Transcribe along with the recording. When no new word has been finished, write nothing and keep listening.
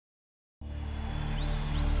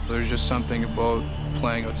There's just something about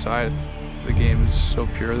playing outside. The game is so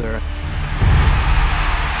pure there.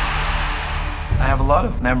 I have a lot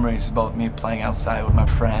of memories about me playing outside with my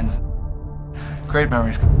friends. Great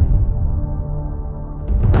memories.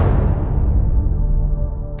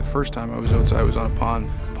 The first time I was outside was on a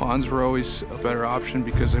pond. Ponds were always a better option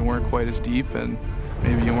because they weren't quite as deep and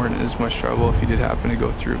maybe you weren't in as much trouble if you did happen to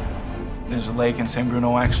go through. There's a lake in St.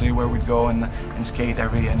 Bruno actually where we'd go and skate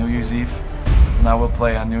every New Year's Eve. Now we'll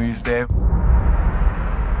play on New Year's Day.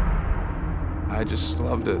 I just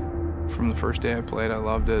loved it. From the first day I played, I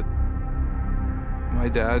loved it. My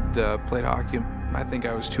dad played hockey. I think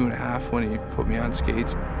I was 2.5 when he put me on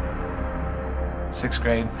skates. 6th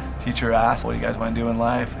grade, teacher asked, what do you guys want to do in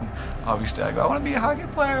life? And obviously I go, I want to be a hockey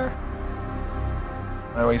player.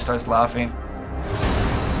 Everybody starts laughing.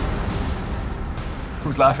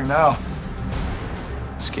 Who's laughing now?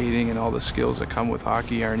 Skating and all the skills that come with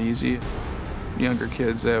hockey aren't easy. Younger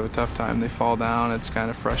kids, they have a tough time. They fall down. It's kind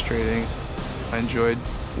of frustrating. I enjoyed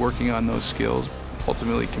working on those skills,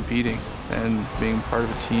 ultimately competing and being part of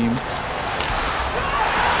a team.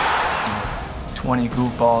 20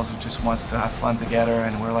 goofballs who just wants to have fun together,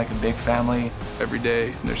 and we're like a big family. Every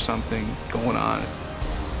day there's something going on.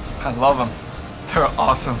 I love them. They're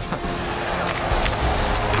awesome.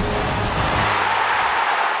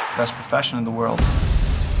 Best profession in the world.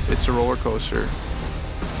 It's a roller coaster.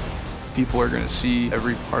 People are going to see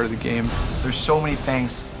every part of the game. There's so many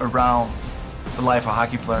things around the life of a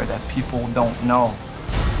hockey player that people don't know.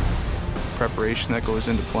 Preparation that goes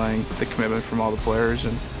into playing, the commitment from all the players,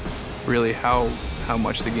 and really how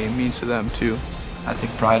much the game means to them too. I take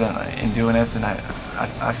pride in doing it, and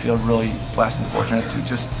I feel really blessed and fortunate to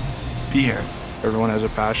just be here. Everyone has a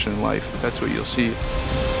passion in life. That's what you'll see.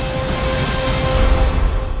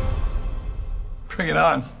 Bring it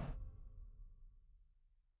on.